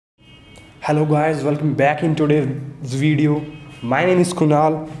Hello guys, welcome back in today's video. My name is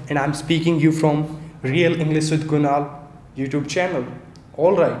Kunal and I'm speaking you from Real English with Kunal YouTube channel.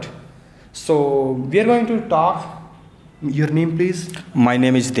 Alright, so we are going to talk. Your name please? My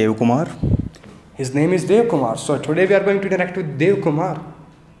name is Dev Kumar. His name is Dev Kumar. So today we are going to interact with Dev Kumar.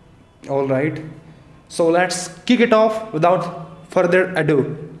 Alright, so let's kick it off without further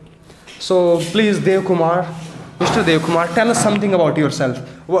ado. So please Dev Kumar, Mr. Dev Kumar, tell us something about yourself.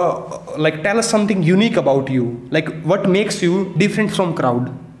 Well, like tell us something unique about you. Like what makes you different from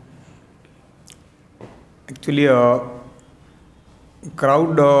crowd? Actually,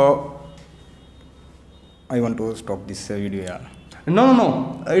 crowd. I want to stop this video. Yeah.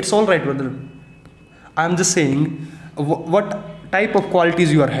 No. It's all right, brother. I'm just saying, what type of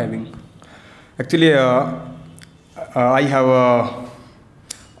qualities you are having? Actually, I have.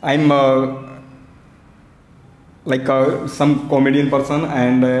 I'm like some comedian person,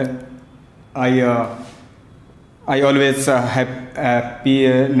 and I always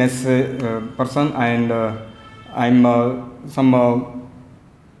happiness person, and I'm some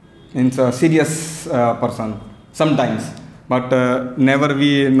means a serious person sometimes, but never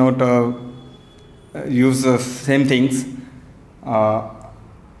we not use the same things.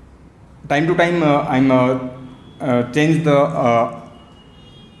 Time to time, I'm change the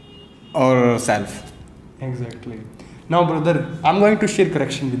ourself. Exactly. Now, brother, I'm going to share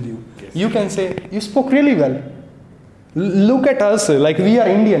correction with you. Yes. You can say you spoke really well. Look at us, like we are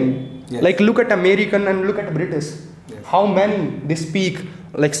Indian. Yes. Like look at American and look at British. Yes. How many they speak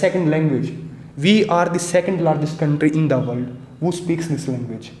like second language? We are the second largest country in the world who speaks this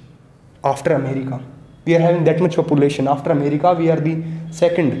language. After America, we are having that much population. After America, we are the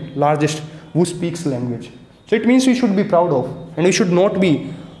second largest who speaks language. So it means we should be proud of, and we should not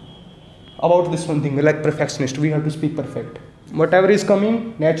be about this one thing like perfectionist. We have to speak perfect. Whatever is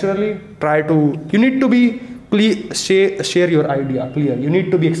coming naturally, try to. You need to be clear, share your idea clear. You need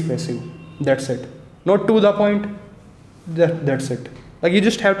to be expressive. That's it. Not to the point. That's it. Like you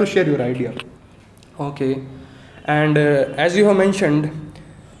just have to share your idea. Okay. And as you have mentioned,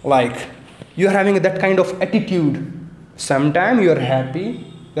 like you are having that kind of attitude. Sometimes you are happy.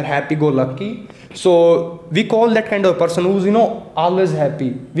 You're happy-go-lucky. So we call that kind of person who's always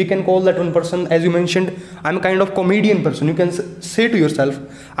happy. We can call that one person, as you mentioned, I'm a kind of comedian person. You can say to yourself,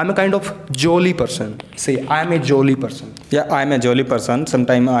 I'm a kind of jolly person. Say, I'm a jolly person. Yeah, I'm a jolly person.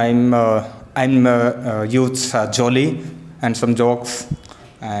 Sometimes I'm use jolly and some jokes.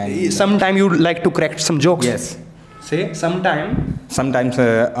 And sometimes you like to crack some jokes. Yes. Say sometime. Sometimes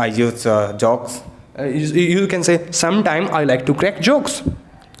I use jokes. You can say sometime I like to crack jokes.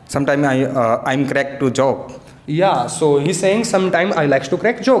 Sometimes I'm cracked to joke. Yeah, so he's saying sometime I like to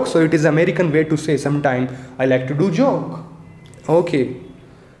crack jokes. So it is American way to say sometime I like to do joke. Okay.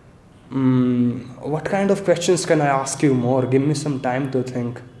 What kind of questions can I ask you more? Give me some time to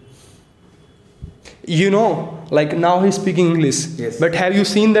think. Like now he's speaking English. Yes. But have you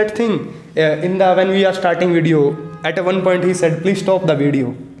seen that thing? When we are starting video, at one point he said, please stop the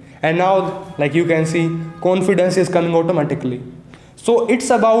video. And now, like you can see, confidence is coming automatically. So it's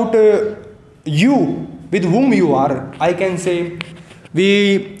about you, with whom you are. I can say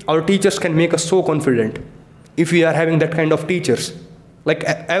our teachers can make us so confident if we are having that kind of teachers. Like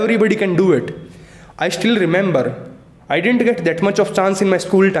everybody can do it. I still remember, I didn't get that much of chance in my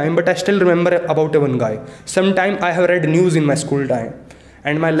school time, but I still remember about one guy. Sometime I have read news in my school time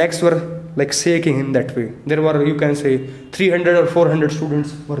and my legs were like shaking in that way. There were, you can say, 300 or 400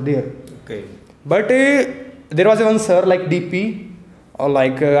 students were there. Okay. But there was one sir like DP, or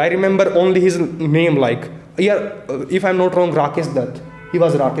like I remember only his name, like if I'm not wrong, Rakesh Dutt. He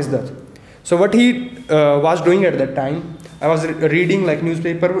was Rakesh Dutt. So what he was doing at that time, I was reading like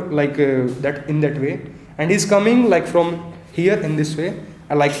newspaper like that in that way, and he's coming like from here in this way,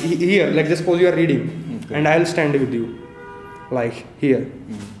 and like here, like just suppose you are reading, okay, and I'll stand with you, like here,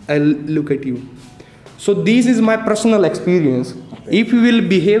 I'll look at you. So this is my personal experience. Okay. If you will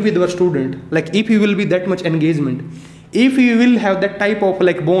behave with your student, like if you will be that much engagement, if you will have that type of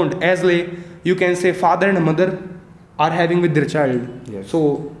like bond as like you can say father and mother are having with their child. Yes.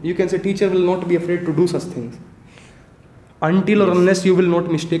 So you can say teacher will not be afraid to do such things. Until or unless you will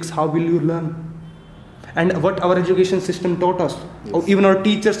not mistakes, how will you learn? And what our education system taught us, yes, even our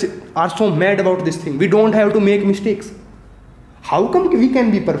teachers are so mad about this thing. We don't have to make mistakes. How come we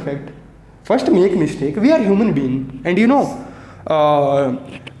can be perfect? First make mistake. We are human being, and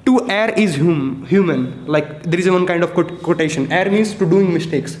to err is human. Like there is one kind of quotation. Err means to doing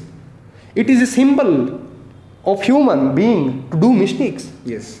mistakes. It is a symbol of human being to do mistakes.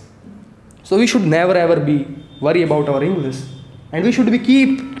 Yes. So we should never ever be worry about our English, and we should be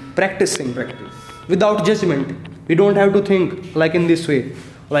keep practicing without judgment. We don't have to think like in this way,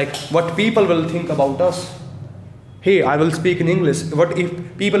 like what people will think about us. Hey, I will speak in English. What if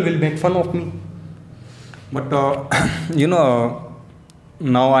people will make fun of me? But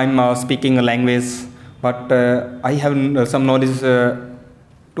now I'm speaking a language, but I have some knowledge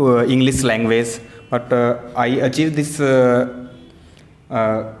to English language. But I achieved this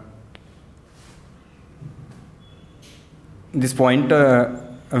this point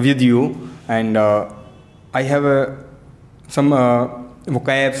with you, and I have some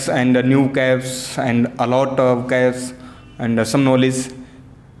vocabs and new vocabs and a lot of vocabs and some knowledge.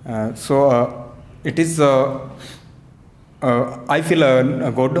 So it is. I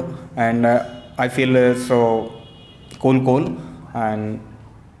feel good, and I feel so cool, and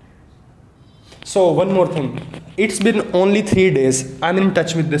so one more thing. It's been only 3 days. I'm in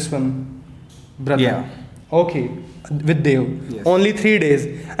touch with this one, brother. Yeah. Okay, with Dev. Yes. Only 3 days,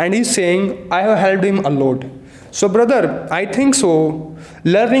 and he's saying I have helped him a lot. So, brother, I think so.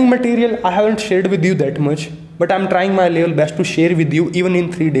 Learning material I haven't shared with you that much, but I'm trying my level best to share with you even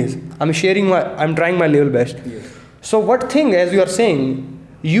in 3 days. I'm trying my level best. Yes. So, what thing, as you are saying,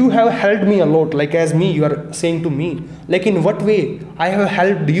 you have helped me a lot, like as me, you are saying to me, like in what way I have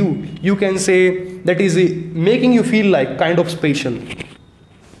helped you? You can say that is making you feel like kind of special.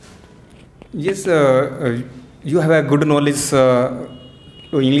 Yes, you have a good knowledge to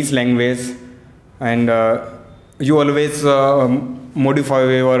English language, and you always modify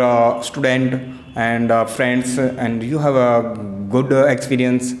your student and friends, and you have a good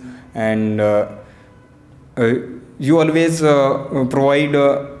experience, and you always provide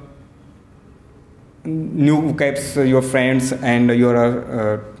new vocabs your friends and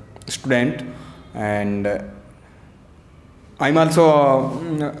your student, and I'm also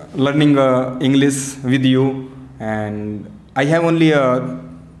learning English with you, and I have only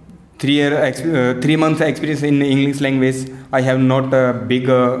 3 months experience in English language. I have not a big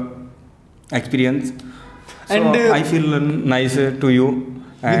experience, so And I feel nice to you,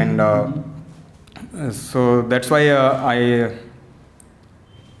 and so that's why I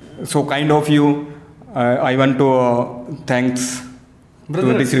so kind of you. I want to thanks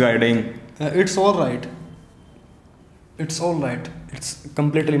Brother, to disregarding. It's all right. It's all right. It's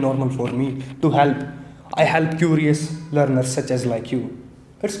completely normal for me to help. I help curious learners such as like you.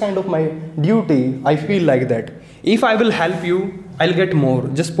 It's kind of my duty. I feel like that. If I will help you, I'll get more.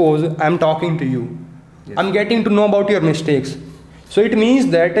 Just suppose I'm talking to you. Yes. I'm getting to know about your mistakes. So it means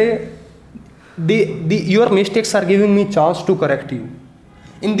that your mistakes are giving me chance to correct you.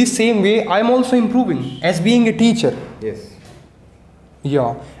 In the same way, I'm also improving as being a teacher. Yes.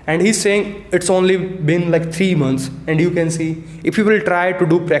 Yeah, and he's saying it's only been like 3 months, and you can see if you will try to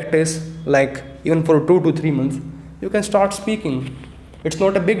do practice like even for 2 to 3 months, you can start speaking. It's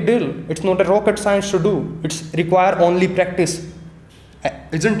not a big deal. It's not a rocket science to do. It's require only practice,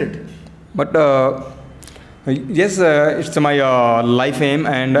 isn't it? But yes, it's my life aim,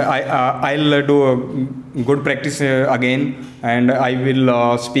 and I'll do a good practice again, and I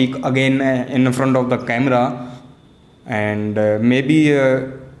will speak again in front of the camera, and maybe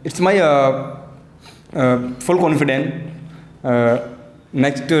it's my full confidence.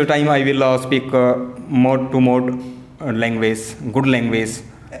 Next time I will speak more to more language, good language.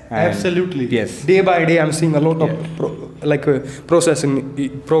 Absolutely. Yes. Day by day, I'm seeing a lot of progress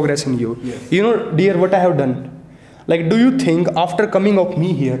in you. Yes. You know, dear, what I have done. Like, do you think after coming of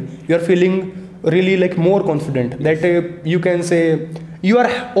me here, you are feeling really like more confident? That you can say you are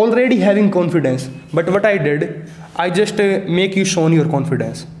already having confidence. But what I did, I just make you shown your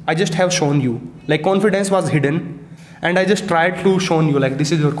confidence. I just have shown you. Like confidence was hidden, and I just tried to show you like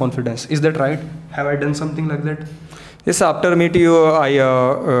this is your confidence. Is that right? Have I done something like that? Yes, after meeting you, I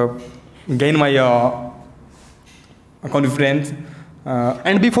gain my confidence.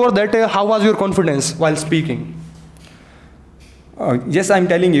 And before that, how was your confidence while speaking? Yes, I'm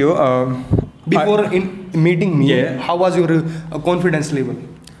telling you. Before in meeting me, Yeah. how was your confidence level?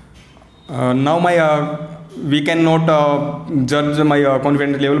 Now we cannot judge my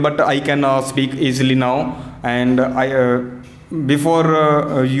confidence level, but I can speak easily now. And I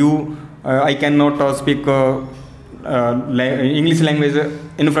before you, I cannot speak English language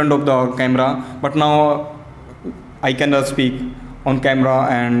in front of the camera. But now I can speak on camera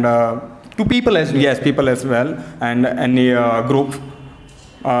and To people as well. yes, people as well, and any group.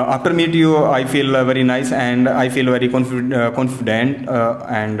 After meet you, I feel very nice, and I feel very confident,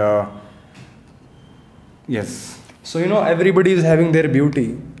 and yes. So everybody is having their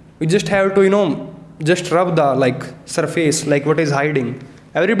beauty. We just have to just rub the like surface, like what is hiding.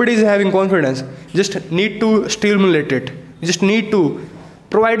 Everybody is having confidence. Just need to stimulate it. You just need to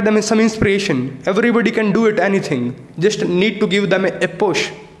Provide them some inspiration. Everybody can do it, anything. Just need to give them a push.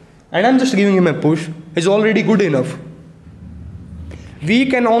 And I'm just giving him a push. He's already good enough. We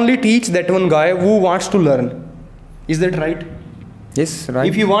can only teach that one guy who wants to learn. Is that right? Yes, right.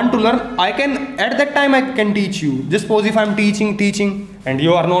 If you want to learn, I can, at that time I can teach you. Just suppose if I'm teaching and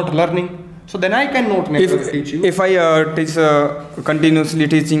you are not learning, so then I cannot teach you. If I teach continuously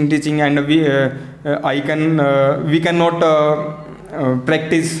teaching and we cannot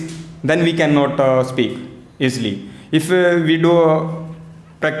practice, then we cannot speak easily. If we do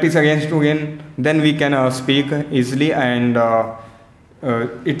practice again, then we can speak easily, and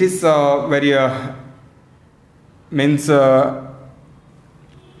it is very means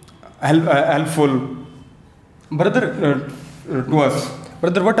helpful, brother, to us.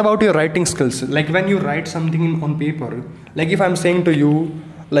 Brother, what about your writing skills? Like when you write something on paper, like if I'm saying to you,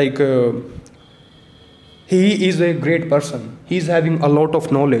 like he is a great person, he's having a lot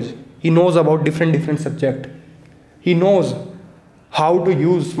of knowledge, he knows about different subject, he knows how to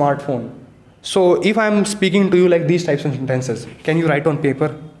use smartphone. So if I'm speaking to you like these types of sentences, can you write on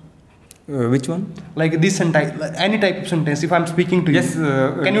paper? Which one? Like this sentence, any type of sentence. If I'm speaking to yes, you,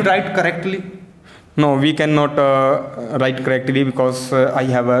 can you write correctly? No, we cannot write correctly because I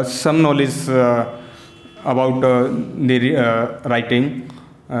have some knowledge about the writing,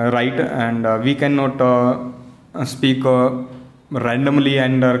 and we cannot speak randomly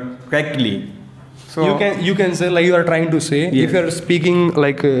and correctly. So you can say, like you are trying to say, yes. If you are speaking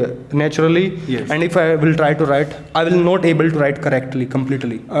like naturally, yes. And if I will try to write, I will not able to write correctly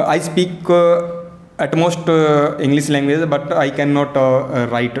completely. I speak at most English language, but I cannot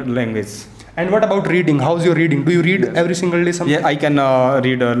write language. And what about reading? How's your reading? Do you read every single day something? Yeah, I can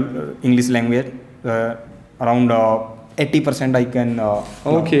read English language. Around 80% I can.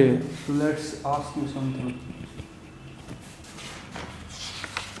 Okay, so let's ask you something.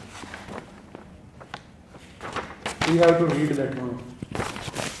 You have to read that one.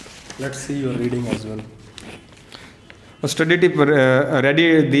 Let's see your reading as well. Study tip: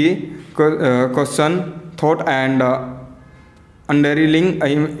 ready the question, thought, and underlining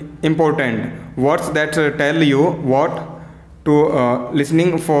important words that tell you what to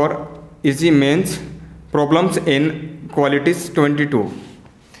listening for easy means problems in qualities 22.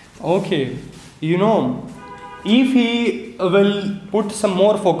 Okay, if he will put some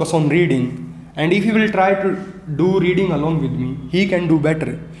more focus on reading, and if he will try to do reading along with me, he can do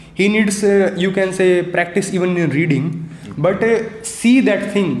better. He needs, you can say, practice even in reading, but see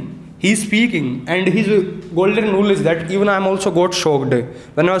that thing he's speaking. And his golden rule is that even I'm also got shocked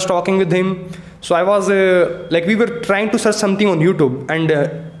when I was talking with him. So I was like, we were trying to search something on YouTube, and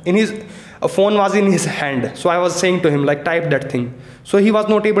in his phone was in his hand. So I was saying to him, like, type that thing. So he was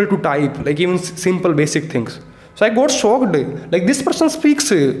not able to type, like even simple basic things. So I got shocked. Like, this person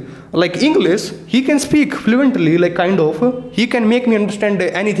speaks like English. He can speak fluently, like kind of. He can make me understand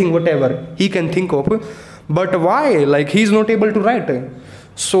anything, whatever he can think of. But why? Like, he's not able to write.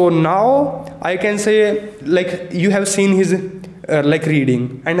 So now I can say, like, you have seen his like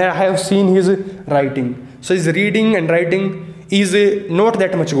reading, and I have seen his writing. So his reading and writing is not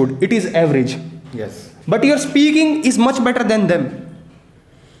that much good. It is average. Yes. But your speaking is much better than them.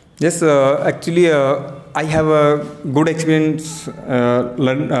 Yes, actually, I have a good experience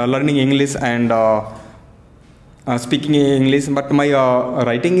learning English and speaking English, but my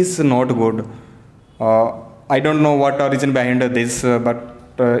writing is not good. I don't know what reason behind this, but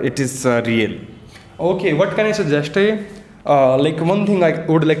it is real. Okay, what can I suggest? Like, one thing I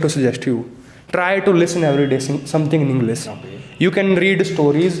would like to suggest you. Try to listen every day something in English. Okay. You can read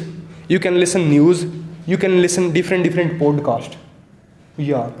stories, you can listen news, you can listen different podcasts.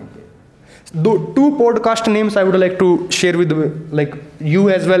 Yeah. Okay. The two podcast names I would like to share with like you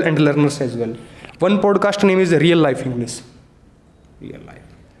as well and learners as well. One podcast name is Real Life English. Real Life.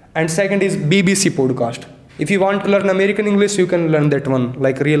 And second is BBC podcast. If you want to learn American English, you can learn that one,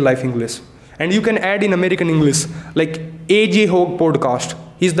 like Real Life English. And you can add in American English, like A.J. Hogg podcast.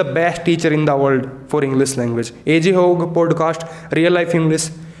 He's the best teacher in the world for English language. A.J. Hogg podcast, Real Life English,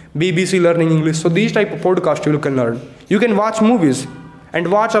 BBC Learning English. So these type of podcasts you can learn. You can watch movies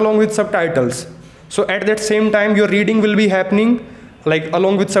and watch along with subtitles. So at that same time, your reading will be happening like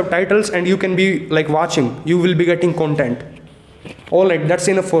along with subtitles, and you can be like watching. You will be getting content. All right, that's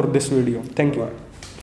enough for this video. Thank you.